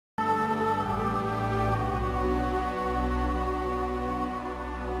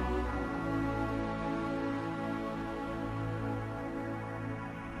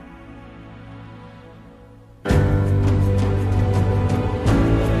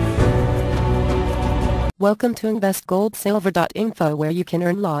Welcome to investgoldsilver.info, where you can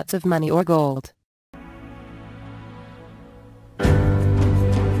earn lots of money or gold.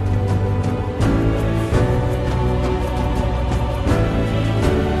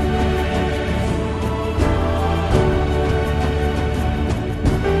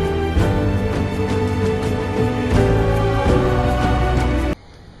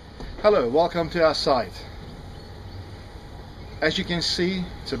 Hello, welcome to our site. As you can see,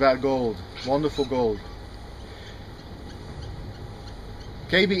 it's about gold, wonderful gold.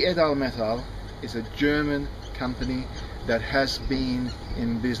 KB Edelmetall is a German company that has been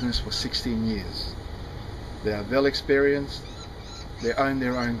in business for 16 years. They are well experienced, they own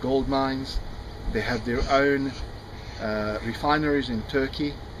their own gold mines, they have their own refineries in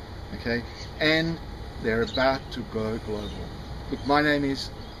Turkey, okay, and they're about to go global. Look, my name is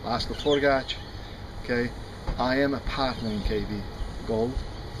Laszlo Forgács, okay. I am a partner in KB Gold,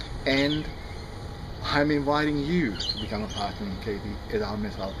 and I'm inviting you to become a partner in KB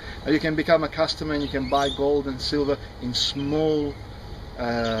Edelmetall. Now you can become a customer and you can buy gold and silver in small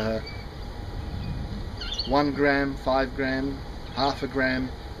 1 gram, 5 gram, half a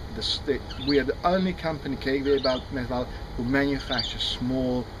gram. We are the only company, KB Edelmetall, who manufactures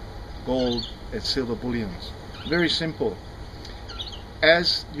small gold and silver bullions. Very simple.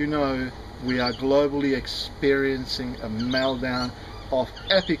 As you know, we are globally experiencing a meltdown of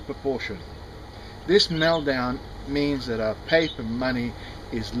epic proportion. This meltdown means that our paper money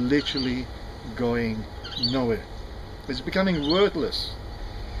is literally going nowhere. It's becoming worthless.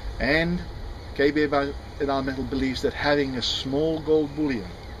 And KB Edelmetall believes that having a small gold bullion,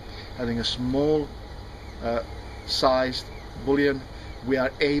 having a small sized bullion, we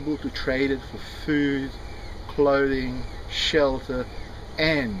are able to trade it for food, clothing, shelter,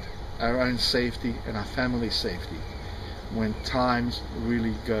 and our own safety and our family's safety when times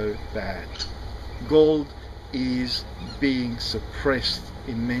really go bad. Gold is being suppressed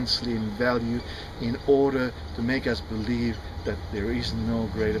immensely in value in order to make us believe that there is no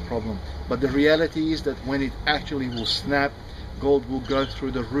greater problem. But the reality is that when it actually will snap, gold will go through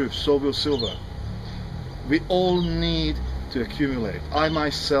the roof, so will silver. We all need to accumulate. I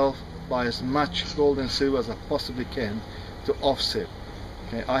myself buy as much gold and silver as I possibly can to offset.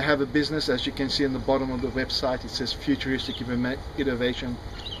 Okay, I have a business, as you can see on the bottom of the website, it says Futuristic Innovation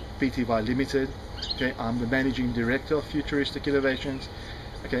Pty Limited. Okay, I'm the managing director of Futuristic Innovations.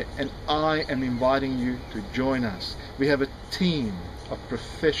 Okay, and I am inviting you to join us. We have a team of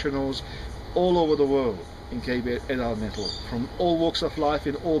professionals all over the world in KB Edelmetall, from all walks of life,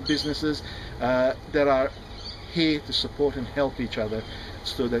 in all businesses, that are here to support and help each other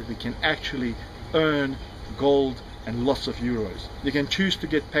so that we can actually earn gold and lots of euros. You can choose to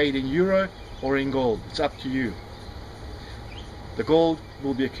get paid in euro or in gold. It's up to you. The gold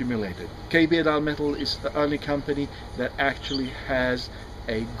will be accumulated. KB Edelmetall is the only company that actually has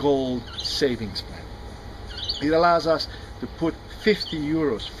a gold savings plan. It allows us to put 50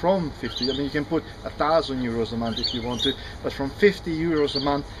 euros from 50, I mean you can put 1,000 euros a month if you want to, but from 50 euros a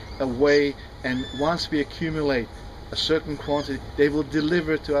month away, and once we accumulate a certain quantity, they will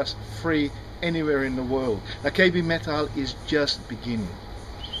deliver to us free anywhere in the world. Now KB Metal is just beginning.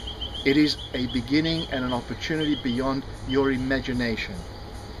 It is a beginning and an opportunity beyond your imagination.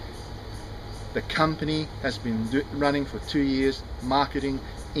 The company has been running for 2 years, marketing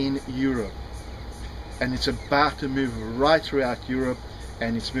in Europe, and it's about to move right throughout Europe,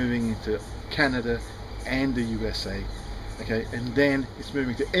 and it's moving into Canada and the USA, okay, and then it's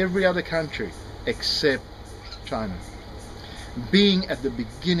moving to every other country except China. Being at the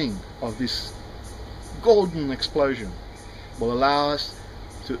beginning of this golden explosion will allow us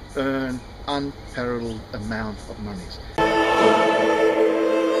to earn unparalleled amount of monies.